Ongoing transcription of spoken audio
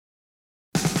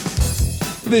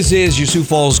This is your Sioux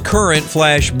Falls Current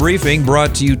Flash Briefing,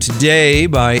 brought to you today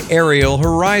by Aerial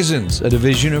Horizons, a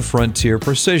division of Frontier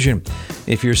Precision.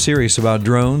 If you're serious about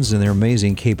drones and their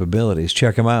amazing capabilities,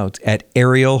 check them out at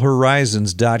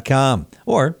aerialhorizons.com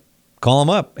or call them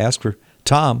up. Ask for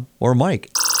Tom or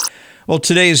Mike. Well,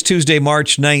 today is Tuesday,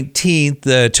 March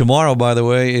 19th. Tomorrow, by the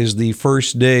way, is the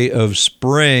first day of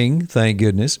spring, thank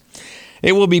goodness.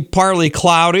 It will be partly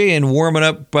cloudy and warming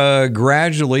up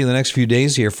gradually in the next few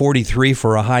days here. 43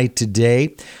 for a high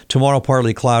today. Tomorrow,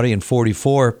 partly cloudy and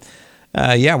 44.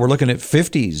 We're looking at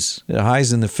 50s,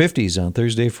 highs in the 50s on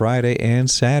Thursday, Friday,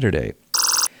 and Saturday.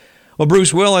 Well,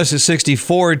 Bruce Willis is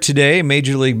 64 today.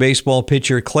 Major League Baseball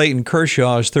pitcher Clayton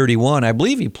Kershaw is 31. I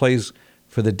believe he plays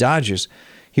for the Dodgers.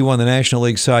 He won the National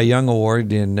League Cy Young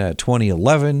Award in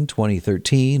 2011,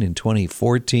 2013, and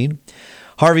 2014.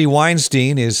 Harvey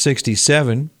Weinstein is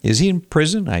 67. Is he in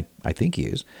prison? I think he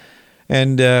is.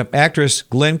 And actress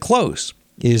Glenn Close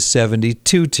is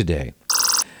 72 today.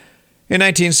 In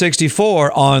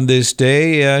 1964, on this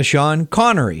day, Sean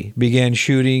Connery began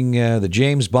shooting the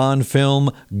James Bond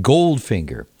film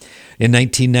Goldfinger. In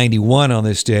 1991, on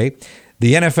this day,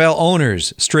 the NFL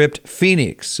owners stripped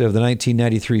Phoenix of the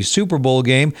 1993 Super Bowl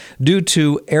game due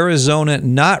to Arizona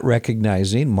not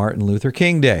recognizing Martin Luther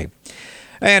King Day.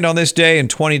 And on this day in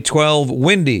 2012,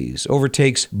 Wendy's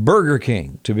overtakes Burger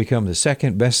King to become the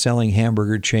second best-selling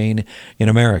hamburger chain in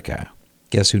America.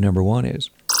 Guess who number one is?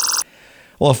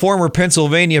 Well, a former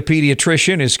Pennsylvania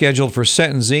pediatrician is scheduled for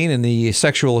sentencing in the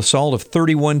sexual assault of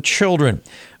 31 children,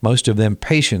 most of them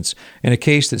patients, in a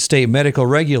case that state medical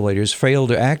regulators failed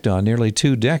to act on nearly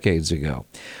 2 decades ago.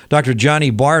 Dr. Johnny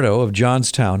Bardo of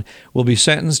Johnstown will be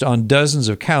sentenced on dozens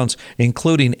of counts,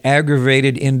 including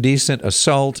aggravated indecent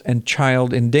assault and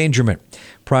child endangerment.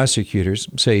 Prosecutors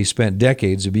say he spent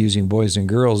decades abusing boys and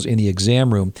girls in the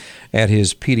exam room at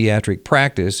his pediatric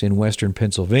practice in western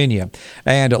Pennsylvania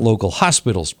and at local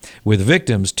hospitals, with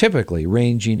victims typically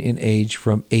ranging in age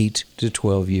from 8 to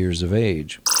 12 years of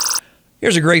age.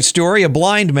 Here's a great story. A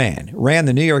blind man ran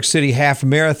the New York City Half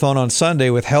Marathon on Sunday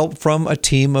with help from a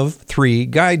team of 3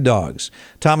 guide dogs.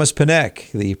 Thomas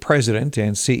Panek, the president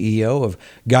and CEO of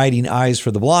Guiding Eyes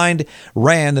for the Blind,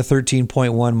 ran the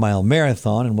 13.1-mile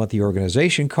marathon in what the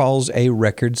organization calls a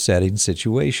record-setting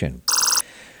situation.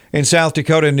 In South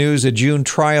Dakota news, a June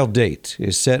trial date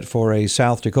is set for a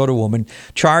South Dakota woman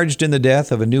charged in the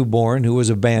death of a newborn who was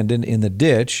abandoned in the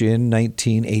ditch in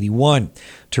 1981.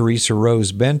 Teresa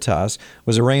Rose Bentas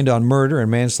was arraigned on murder and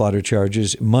manslaughter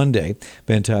charges Monday.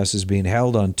 Bentas is being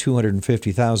held on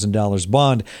 $250,000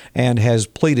 bond and has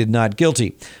pleaded not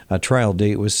guilty. A trial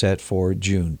date was set for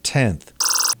June 10th.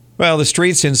 Well, the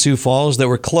streets in Sioux Falls that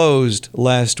were closed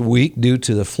last week due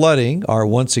to the flooding are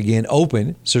once again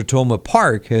open. Sertoma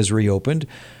Park has reopened,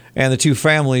 and the 2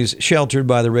 families sheltered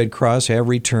by the Red Cross have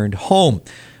returned home.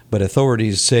 But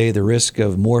authorities say the risk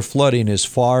of more flooding is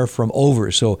far from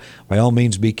over, so by all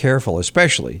means be careful,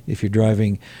 especially if you're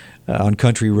driving on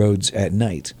country roads at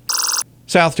night.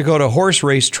 South Dakota horse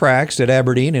race tracks at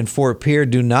Aberdeen and Fort Pierre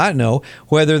do not know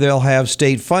whether they'll have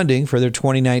state funding for their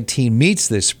 2019 meets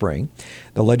this spring.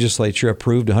 The legislature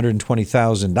approved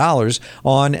 $120,000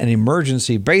 on an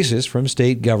emergency basis from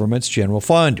state government's general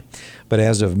fund. But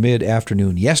as of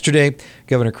mid-afternoon yesterday,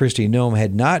 Governor Kristi Noem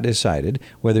had not decided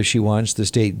whether she wants the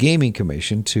State Gaming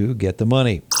Commission to get the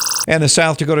money. And the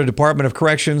South Dakota Department of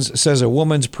Corrections says a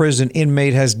woman's prison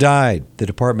inmate has died. The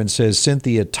department says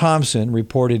Cynthia Thompson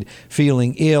reported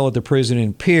feeling ill at the prison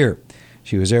in Pierre.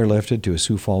 She was airlifted to a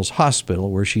Sioux Falls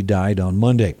hospital where she died on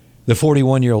Monday. The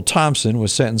 41-year-old Thompson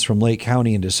was sentenced from Lake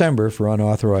County in December for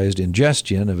unauthorized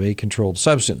ingestion of a controlled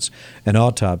substance. An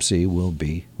autopsy will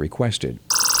be requested.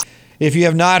 If you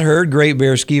have not heard, Great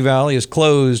Bear Ski Valley is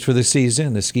closed for the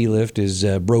season. The ski lift is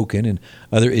broken and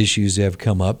other issues have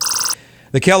come up.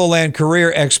 The KELOLAND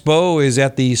Career Expo is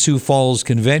at the Sioux Falls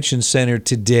Convention Center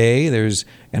today. There's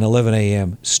an 11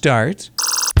 a.m. start.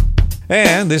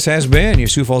 And this has been your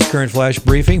Sioux Falls Current Flash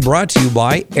Briefing, brought to you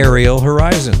by Aerial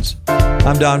Horizons.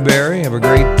 I'm Don Barry. Have a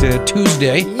great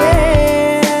Tuesday. And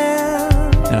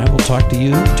I will talk to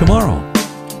you tomorrow.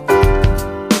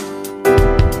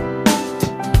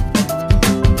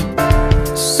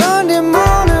 Sunday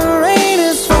morning, rain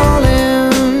is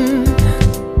falling.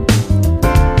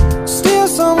 Still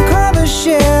some cover,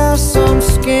 share some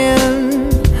skin.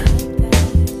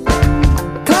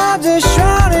 Clouds are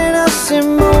shrouding us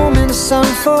in moments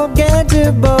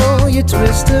unforgettable. You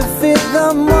twist to fit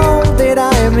the mold that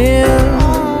I am in.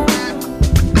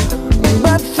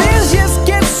 But things just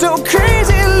get so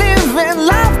crazy, living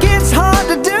life gets hard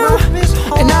to do.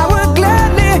 And I would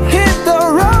gladly hit the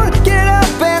road, get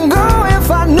up and go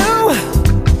if I knew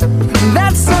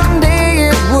that someday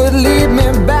it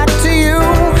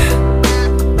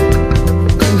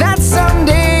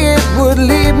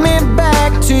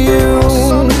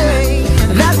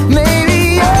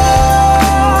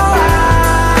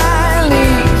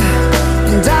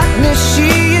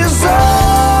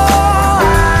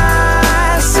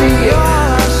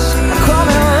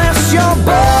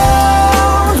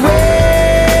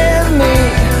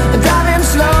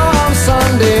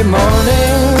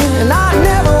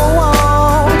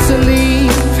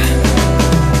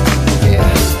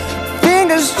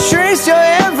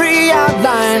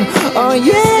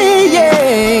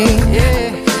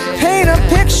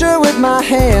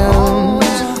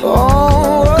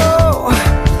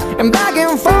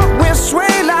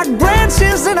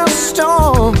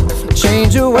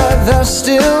wonder whether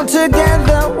still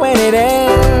together when it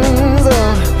ends.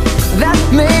 That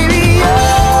may be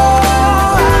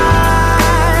all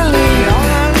I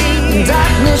leave.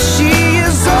 Darkness, she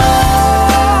is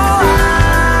all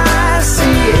I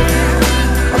see.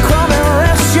 Come and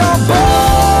rest your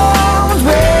bones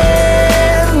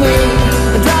with me.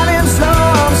 Driving slow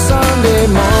on Sunday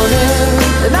morning,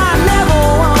 and I never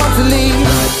want to leave.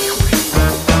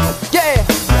 Yeah.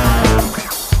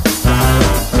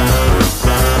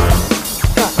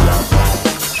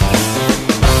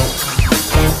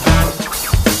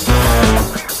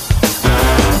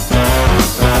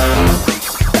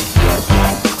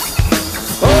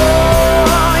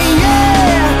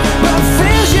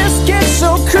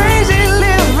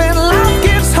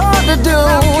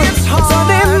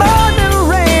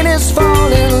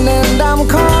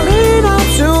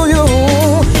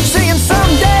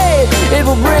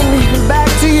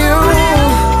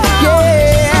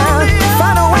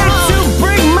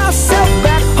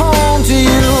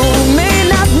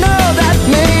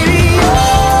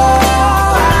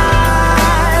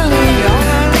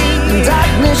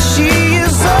 She